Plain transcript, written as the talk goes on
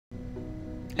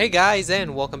Hey guys,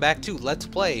 and welcome back to Let's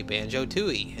Play Banjo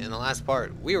Tooie. In the last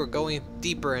part, we were going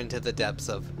deeper into the depths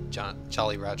of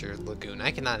Jolly Roger Lagoon.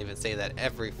 I cannot even say that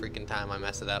every freaking time I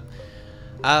mess it up.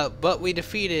 But we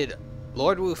defeated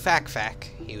Lord Wu Fak Fak.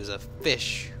 He was a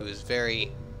fish who was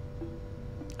very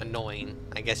annoying,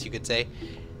 I guess you could say.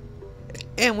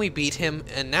 And we beat him,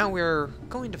 and now we're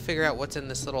going to figure out what's in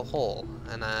this little hole.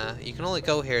 And you can only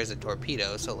go here as a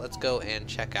torpedo, so let's go and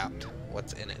check out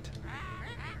what's in it.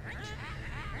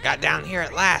 Got down here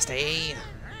at last, eh?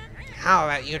 How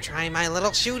about you try my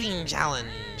little shooting challenge?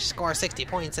 Score 60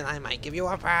 points and I might give you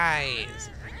a prize.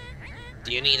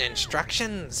 Do you need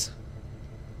instructions?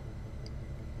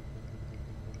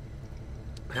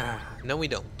 No, we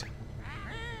don't.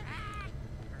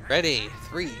 Ready?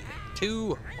 3,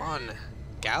 2, 1,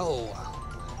 go.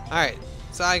 Alright,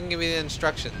 so I can give you the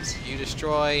instructions. You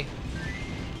destroy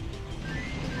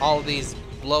all of these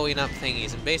blowing up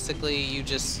thingies, and basically you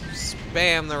just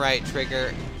spam the right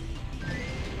trigger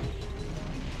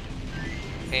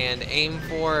and aim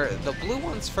for the blue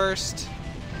ones first,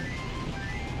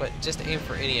 but just aim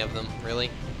for any of them, really.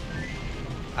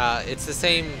 It's the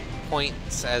same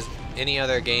points as any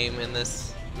other game in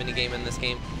this minigame in this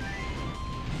game.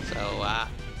 So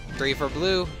 3 for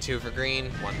blue, 2 for green,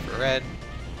 1 for red.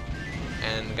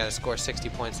 And gotta score 60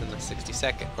 points in the 60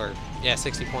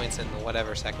 points in the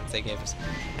whatever seconds they gave us.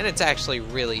 And it's actually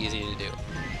really easy to do.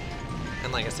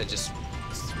 And like I said, just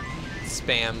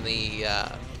spam the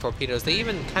torpedoes. They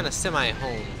even kind of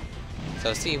semi-hone.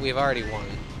 So see, we've already won.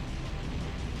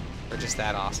 We're just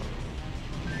that awesome.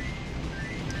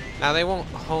 Now they won't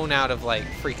hone out of like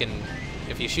freaking,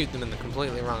 if you shoot them in the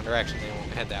completely wrong direction, they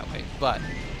won't head that way. But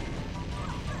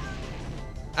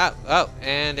oh,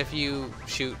 and if you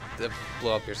shoot the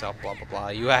blow up yourself, blah blah blah,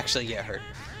 you actually get hurt.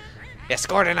 You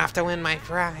scored enough to win my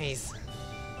prize.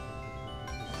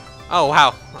 Oh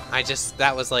wow,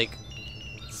 that was like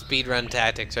speedrun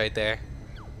tactics right there.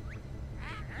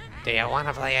 Do you want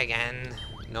to play again?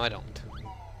 No, I don't.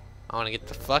 I want to get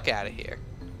the fuck out of here.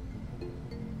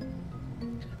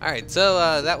 Alright,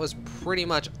 so that was pretty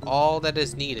much all that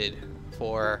is needed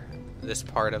for this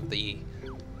part of this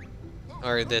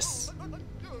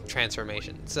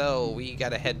transformation. So we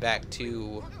gotta head back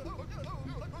to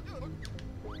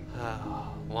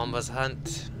Wamba's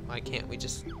Hunt. Why can't we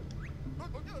just...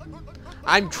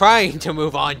 I'm trying to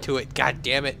move on to it, god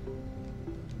damn it.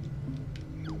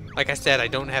 Like I said, I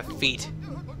don't have feet.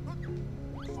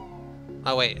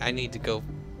 Oh wait, I need to go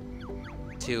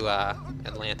to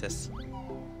Atlantis.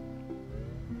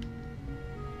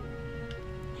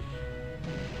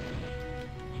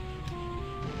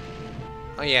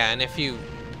 Oh yeah, and if you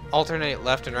alternate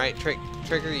left and right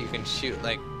trigger, you can shoot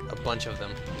like a bunch of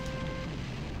them.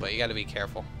 But you gotta be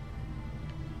careful,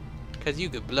 because you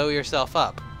could blow yourself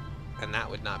up, and that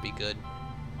would not be good.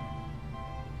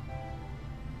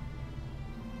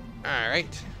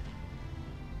 Alright.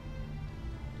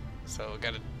 So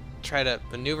gotta try to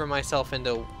maneuver myself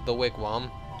into the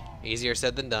wigwam. Easier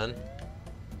said than done.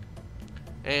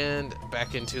 And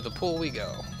back into the pool we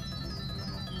go.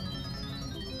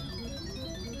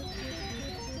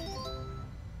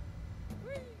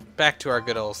 Back to our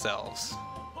good old selves.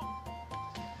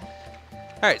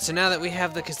 Alright, so now that we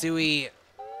have the Kazooie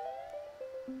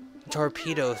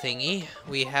torpedo thingy,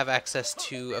 we have access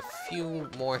to a few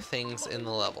more things in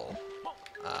the level.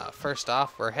 First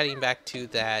off, we're heading back to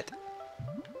that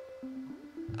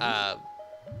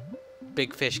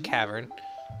Big Fish Cavern,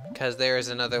 because there is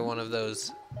another one of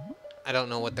those. I don't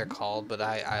know what they're called, but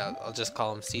I'll just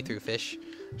call them see-through fish.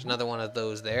 There's another one of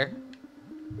those there.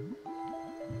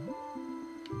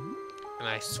 And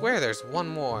I swear there's one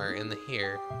more in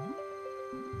here.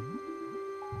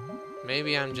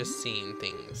 Maybe I'm just seeing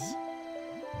things.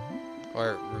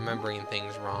 Or remembering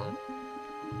things wrong.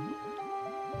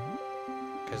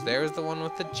 Because there's the one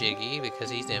with the jiggy, because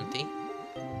he's empty.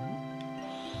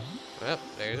 Well,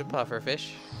 there's a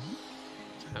pufferfish.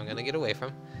 I'm gonna get away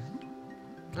from.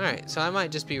 Alright, so I might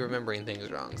just be remembering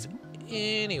things wrong. So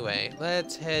anyway,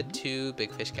 let's head to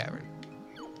Big Fish Cavern.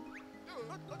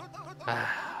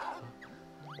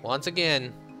 Once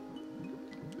again.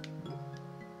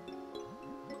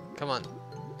 Come on.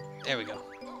 There we go.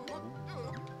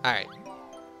 Alright.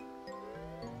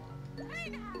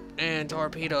 And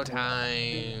torpedo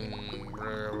time.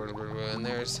 And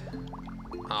there's...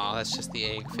 Oh, that's just the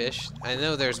egg fish. I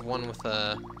know there's one with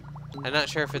a... I'm not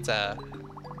sure if it's a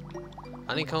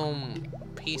honeycomb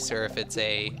piece or if it's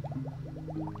a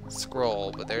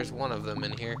scroll, but there's one of them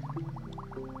in here.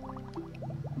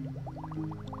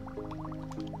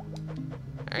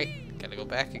 Alright, gotta go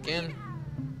back again.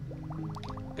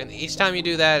 And each time you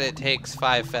do that, it takes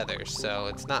 5 feathers, so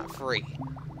it's not free.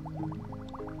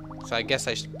 So I guess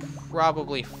I should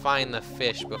probably find the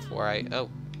fish before I... Oh.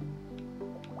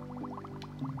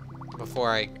 Before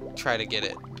I try to get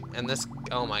it. And this...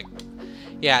 Oh my...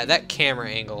 Yeah, that camera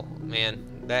angle, man.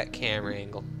 That camera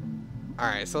angle.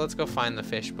 Alright, so let's go find the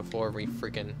fish before we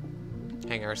freaking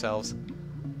hang ourselves.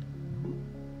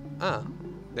 Oh,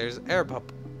 there's air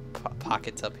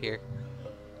pockets up here.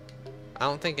 I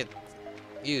don't think it's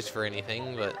used for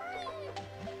anything, but...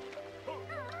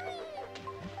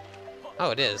 Oh,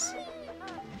 it is.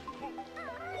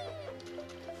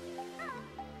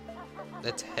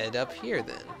 Let's head up here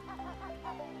then.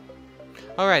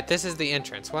 Alright, this is the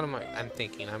entrance. What am I'm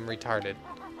thinking? I'm retarded.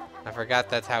 I forgot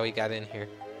that's how we got in here.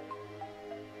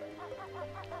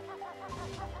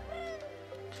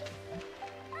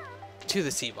 To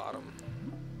the sea bottom.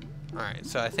 Alright,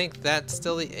 so I think that's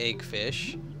still the egg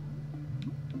fish.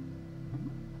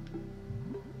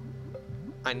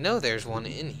 I know there's one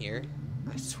in here.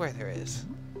 I swear there is.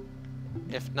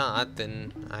 If not,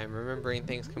 then I'm remembering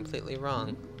things completely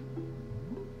wrong.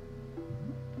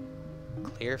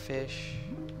 Clear fish.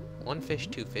 One fish,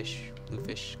 two fish, blue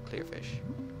fish, clear fish.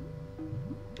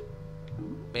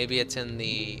 Maybe it's in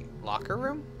the locker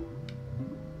room?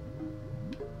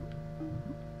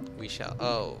 We shall...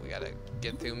 Oh, we gotta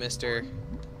get through Mr.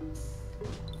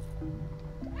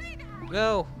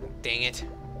 No! Dang it.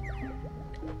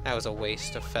 That was a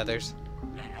waste of feathers.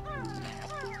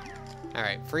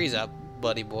 Alright, freeze up,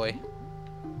 buddy boy.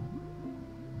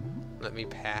 Let me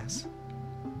pass.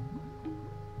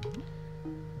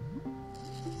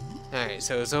 Alright,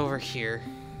 so it's over here.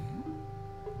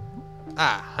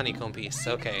 Ah, honeycomb piece.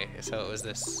 Okay, so it was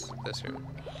this room.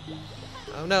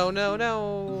 Oh no, no,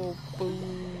 no!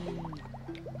 Boom!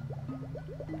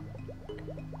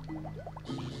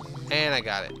 And I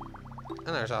got it.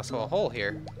 And there's also a hole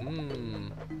here.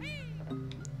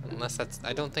 Unless that's...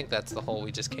 I don't think that's the hole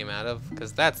we just came out of,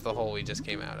 because that's the hole we just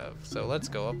came out of. So let's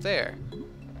go up there.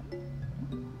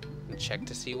 And check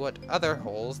to see what other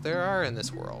holes there are in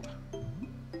this world.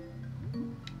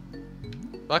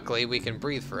 Luckily, we can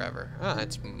breathe forever. Ah,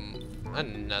 it's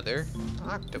another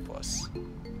octopus.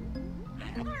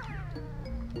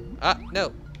 Ah,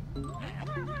 no.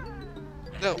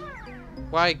 No.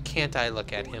 Why can't I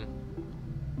look at him?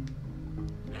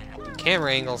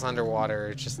 Camera angles underwater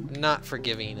are just not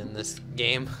forgiving in this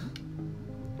game.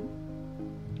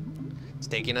 It's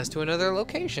taking us to another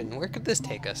location. Where could this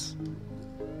take us?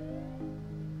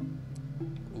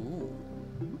 Ooh.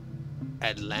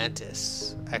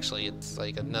 Atlantis. Actually, it's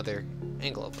like another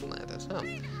angle of Atlantis. Huh.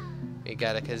 We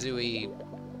got a kazooie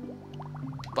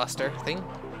buster thing.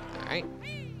 Alright.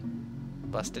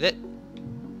 Busted it.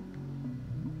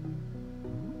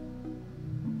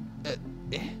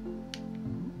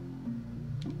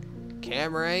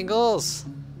 Camera angles.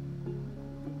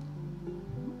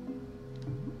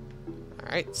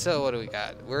 Alright, so what do we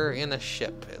got? We're in a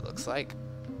ship, it looks like.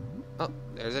 Oh,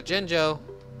 there's a Banjo.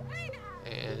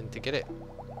 And to get it,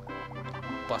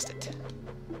 bust it.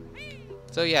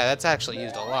 So yeah, that's actually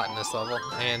used a lot in this level.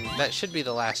 And that should be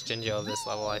the last Banjo of this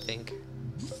level, I think.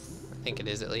 I think it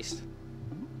is, at least.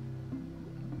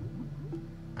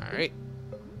 Alright.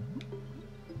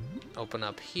 Open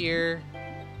up here.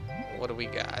 What do we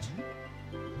got?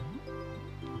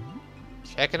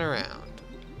 Checking around.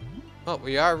 Oh,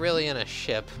 we are really in a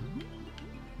ship.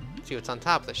 Let's see what's on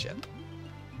top of the ship.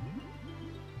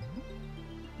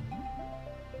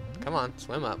 Come on,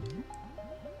 swim up.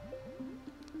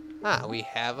 Ah, we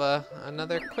have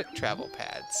another quick travel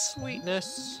pad.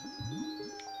 Sweetness.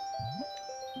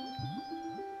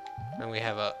 And we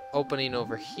have an opening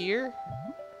over here.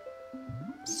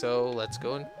 So let's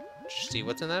go and see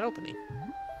what's in that opening.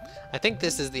 I think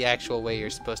this is the actual way you're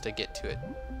supposed to get to it.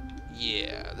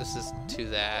 Yeah, this is to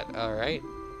that. Alright.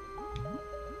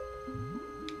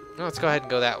 Well, let's go ahead and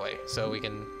go that way so we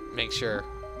can make sure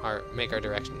make our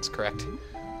directions correct.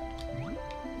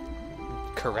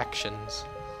 Corrections.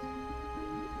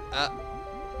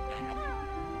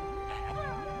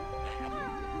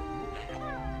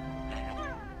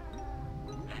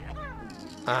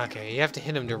 Okay, you have to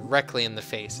hit him directly in the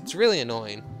face. It's really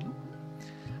annoying.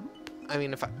 I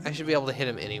mean, if I should be able to hit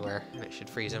him anywhere, and it should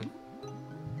freeze him.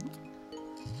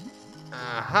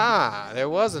 Aha! There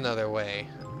was another way.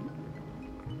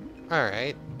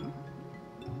 Alright.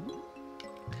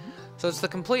 So it's the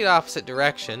complete opposite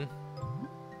direction.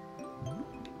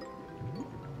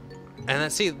 And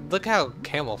let's see, look how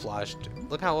camouflaged,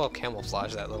 look how well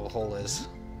camouflaged that little hole is.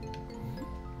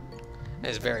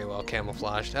 It's very well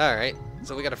camouflaged. Alright,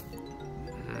 so we got a...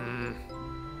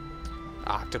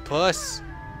 Octopus!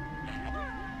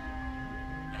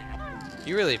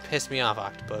 You really pissed me off,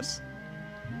 Octopus.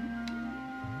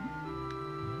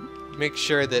 Make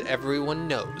sure that everyone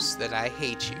knows that I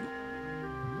hate you.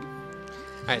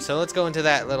 Alright, so let's go into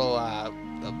that little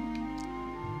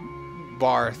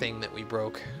bar thing that we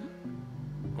broke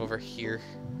over here.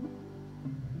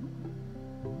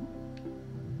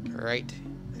 Right.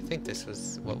 I think this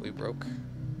was what we broke.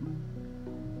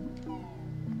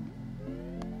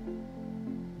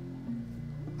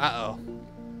 Uh-oh.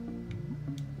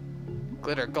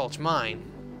 Glitter Gulch Mine.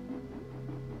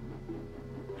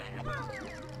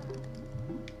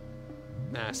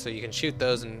 So you can shoot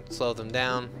those and slow them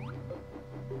down.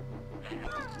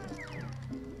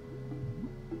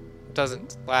 It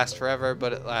doesn't last forever,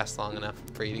 but it lasts long enough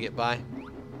for you to get by.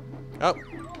 Oh,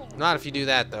 not if you do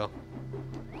that though.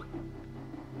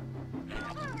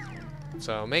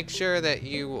 So make sure that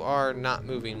you are not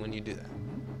moving when you do that.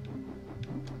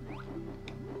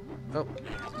 Oh.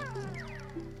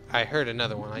 I heard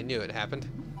another one. I knew it happened.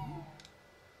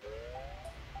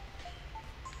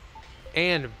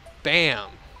 And bam!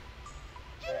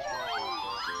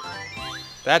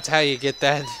 That's how you get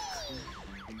that.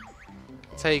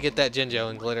 That's how you get that Banjo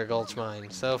in Glitter Gulch Mine.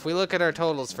 So if we look at our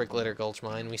totals for Glitter Gulch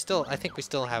Mine, I think we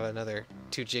still have another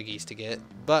 2 Jiggies to get,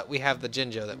 but we have the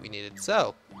Banjo that we needed.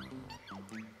 So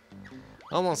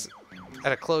almost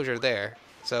at a closure there.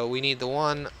 So we need the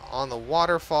one on the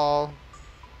waterfall.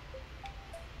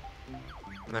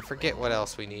 And I forget what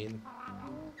else we need.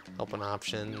 Open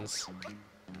options.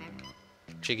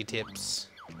 Jiggy tips.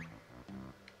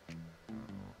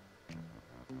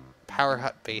 Power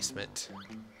hut basement.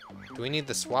 Do we need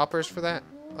the swappers for that?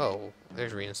 Oh,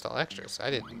 there's reinstall extras. I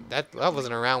didn't. That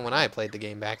wasn't around when I played the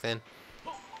game back then.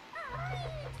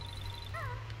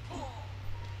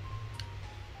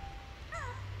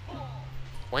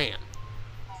 Wham.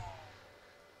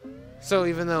 So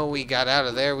even though we got out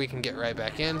of there, we can get right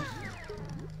back in.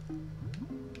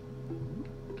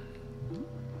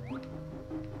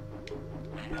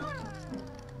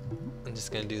 I'm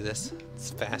just gonna do this.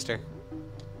 It's faster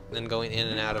than going in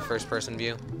and out of first person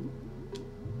view.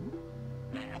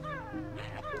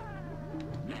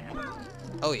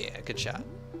 Oh yeah, good shot.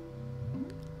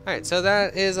 Alright, so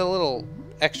that is a little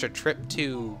extra trip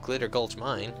to Glitter Gulch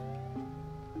Mine.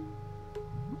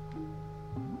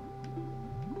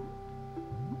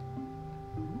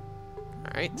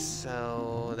 Alright,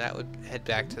 so that would head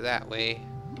back to that way.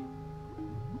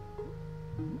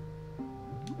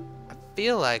 I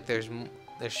feel like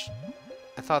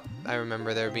I thought I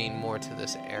remember there being more to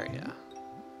this area.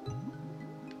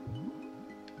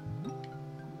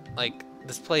 Like,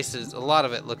 this place is, a lot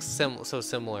of it looks so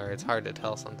similar, it's hard to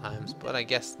tell sometimes, but I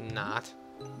guess not.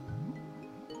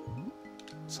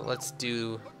 So let's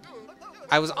do...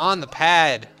 I was on the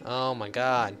pad! Oh my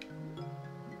god.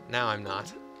 Now I'm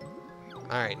not.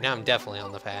 Alright, now I'm definitely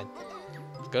on the pad.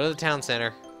 Let's go to the town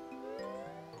center.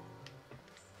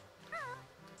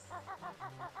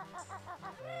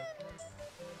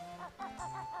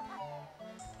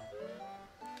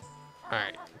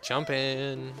 Alright, jump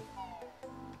in.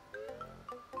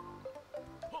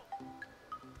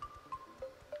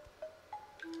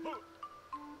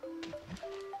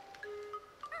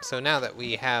 So now that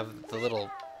we have the little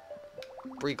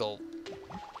Breagle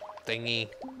thingy,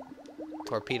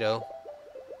 torpedo,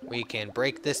 we can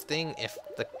break this thing if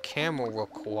the camera will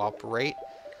cooperate.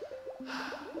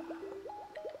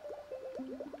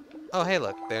 Oh, hey,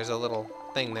 look, there's a little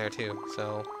thing there too,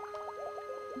 so...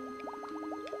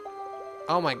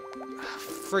 Oh my...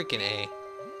 freaking A.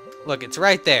 Look, it's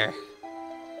right there.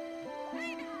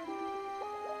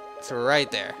 It's right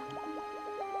there.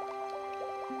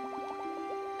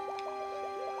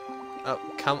 Oh,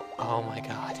 come... Oh my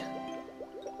god.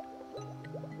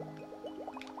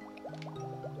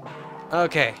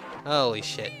 Okay. Holy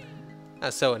shit.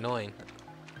 That's so annoying.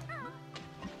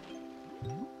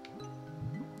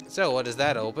 So, what does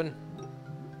that open?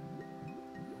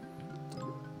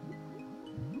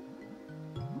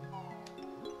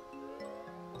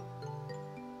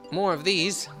 More of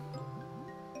these.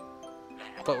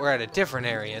 But we're at a different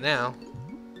area now.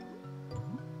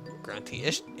 Grunty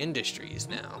Industries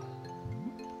now.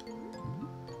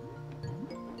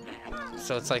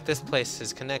 So it's like this place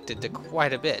is connected to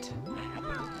quite a bit.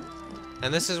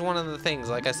 And this is one of the things,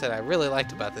 like I said, I really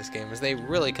liked about this game, is they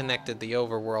really connected the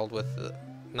overworld with the,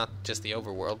 not just the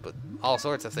overworld, but all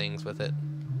sorts of things with it.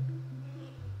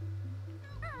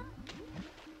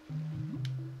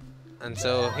 And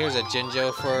so here's a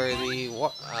Banjo for the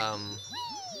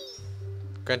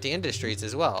Grunty Industries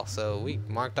as well. So we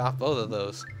marked off both of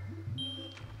those.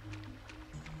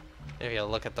 Maybe I'll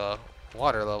look at the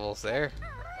water levels there.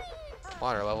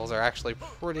 Water levels are actually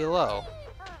pretty low.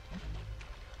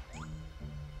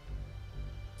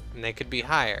 And they could be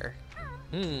higher.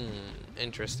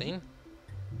 Interesting.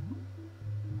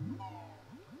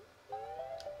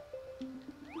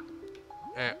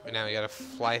 Alright, now we gotta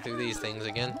fly through these things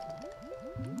again.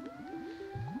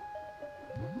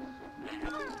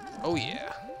 Oh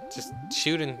yeah. Just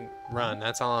shoot and run.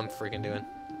 That's all I'm freaking doing.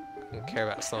 I don't care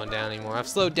about slowing down anymore. I've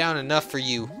slowed down enough for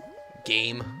you,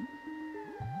 game.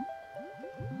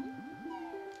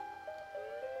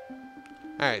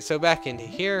 Alright, so back into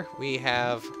here we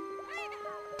have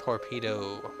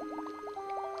torpedo.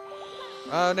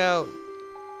 Oh no.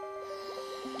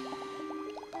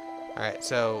 Alright,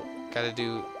 so gotta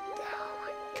do. Oh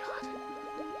my god.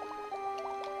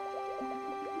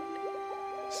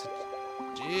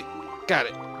 Got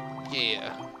it.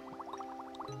 Yeah.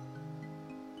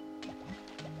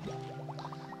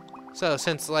 So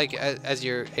since, like, as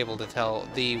you're able to tell,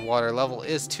 the water level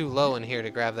is too low in here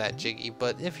to grab that Jiggy,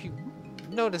 but if you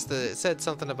notice that it said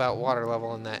something about water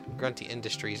level in that Grunty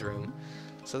Industries room,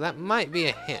 so that might be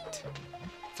a hint.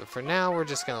 So for now, we're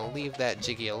just gonna leave that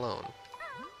Jiggy alone.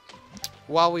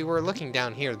 While we were looking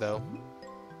down here, though,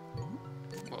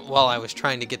 while I was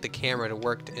trying to get the camera to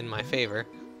work in my favor,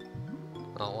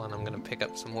 oh, and I'm gonna pick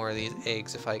up some more of these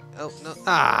eggs if I. Oh no!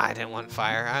 Ah, I didn't want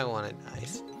fire. I wanted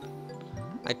ice.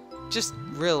 I just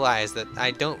realized that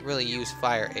I don't really use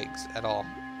fire eggs at all.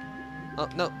 Oh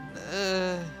no!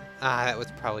 That was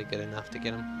probably good enough to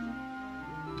get him.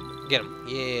 Get him!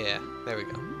 Yeah, there we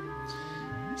go.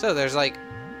 So there's like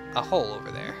a hole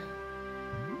over there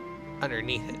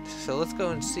underneath it. So let's go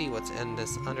and see what's in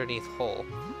this underneath hole.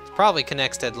 It probably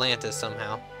connects to Atlantis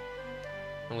somehow,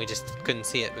 and we just couldn't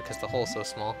see it because the hole's so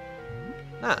small.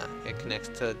 Ah, it connects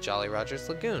to Jolly Roger's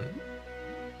Lagoon.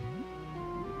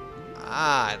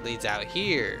 Ah, it leads out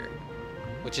here,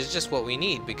 which is just what we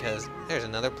need because there's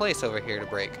another place over here to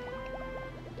break.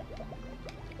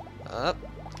 Up,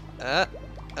 up,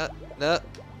 up, up,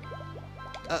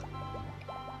 up.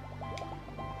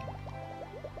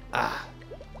 Ah,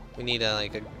 we need a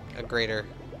greater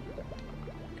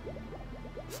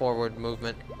forward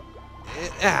movement.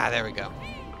 Ah, there we go.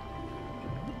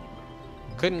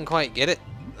 Couldn't quite get it.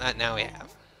 Now we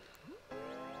have.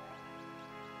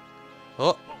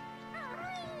 Oh.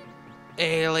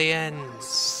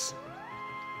 Aliens.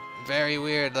 Very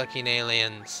weird looking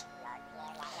aliens.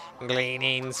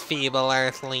 Gleanings, feeble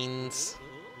earthlings.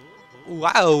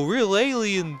 Wow, real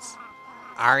aliens.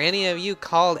 Are any of you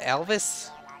called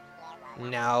Elvis?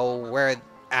 No, we're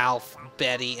Alf,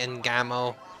 Betty, and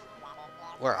Gamo.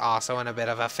 We're also in a bit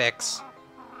of a fix.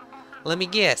 Let me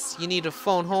guess, you need a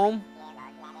phone home?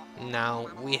 No,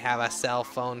 we have a cell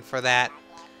phone for that.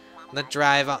 The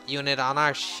drive unit on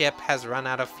our ship has run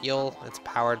out of fuel. It's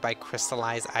powered by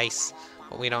crystallized ice,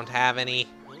 but we don't have any.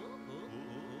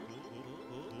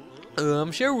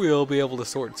 I'm sure we'll be able to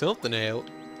sort something out.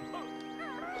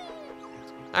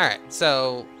 Alright,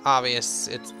 so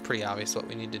it's pretty obvious what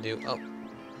we need to do. Oh.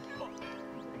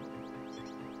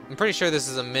 I'm pretty sure this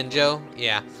is a Banjo.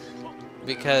 Yeah.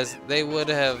 Because they would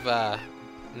have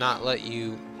not let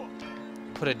you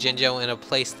put a Banjo in a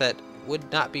place that would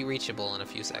not be reachable in a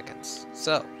few seconds.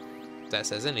 So, if that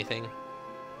says anything.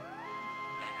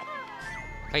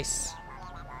 Nice.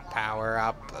 Power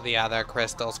up the other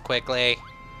crystals quickly.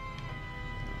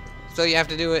 So you have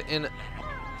to do it in...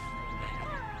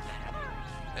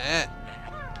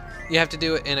 You have to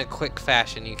do it in a quick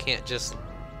fashion. You can't just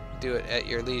do it at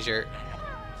your leisure.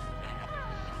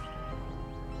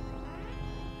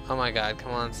 Oh my god,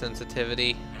 come on,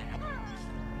 sensitivity.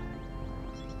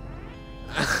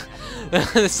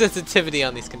 The sensitivity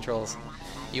on these controls.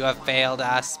 You have failed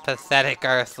us, pathetic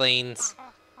earthlings.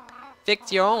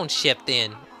 Fix your own ship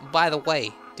then. By the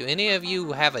way, do any of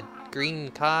you have a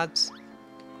green cards?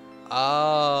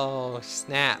 Oh,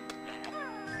 snap.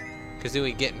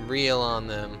 Kazooie getting real on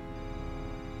them.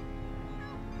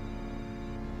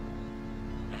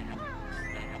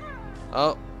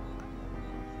 Oh.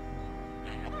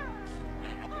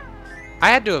 I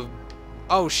had to have...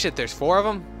 Oh shit, there's 4 of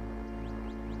them?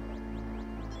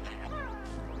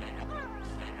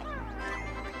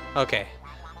 Okay.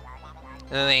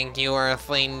 Thank you,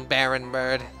 Earthling Baron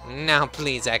Bird. Now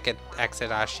please exit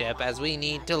our ship as we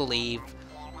need to leave.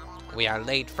 We are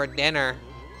late for dinner.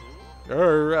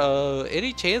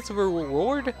 Any chance of a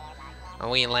reward?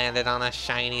 We landed on a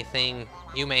shiny thing.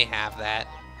 You may have that.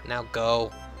 Now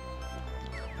go.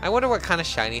 I wonder what kind of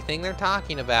shiny thing they're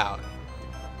talking about.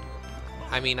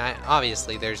 I mean,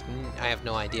 obviously I have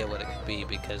no idea what it could be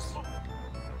because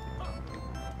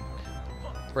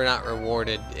we're not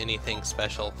rewarded anything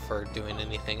special for doing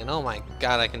anything. And oh my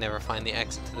god, I can never find the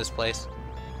exit to this place.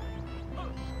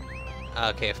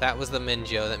 Okay, if that was the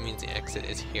Banjo, that means the exit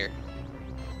is here.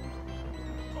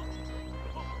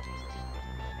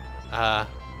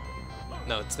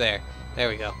 No, it's there. There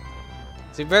we go.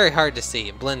 It's very hard to see.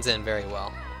 It blends in very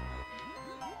well.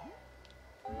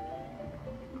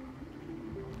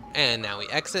 And now we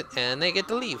exit, and they get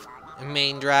to leave.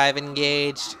 Main drive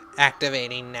engaged.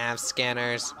 Activating nav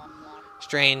scanners.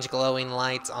 Strange glowing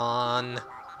lights on.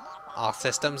 All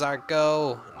systems are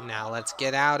go. Now let's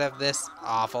get out of this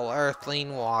awful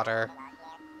earthling water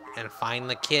and find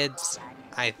the kids.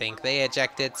 I think they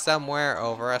ejected somewhere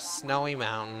over a snowy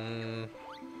mountain.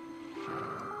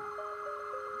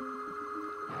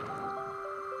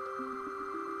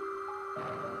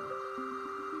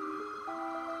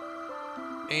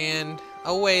 And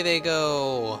away they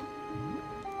go.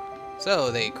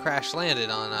 So they crash landed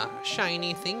on a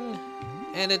shiny thing,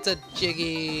 and it's a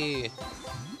Jiggy.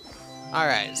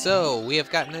 Alright, so we have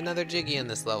gotten another Jiggy in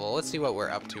this level. Let's see what we're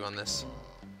up to on this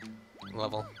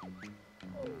level.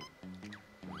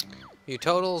 View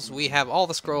totals, we have all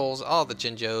the scrolls, all the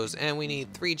Jinjos, and we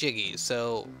need 3 Jiggies.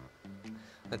 So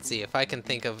let's see if I can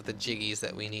think of the Jiggies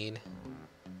that we need.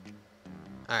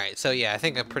 Alright, so yeah, I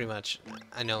think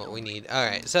I know what we need.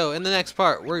 Alright, so in the next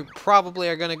part, we probably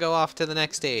are going to go off to the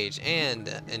next stage. And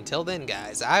until then,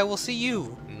 guys, I will see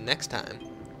you next time.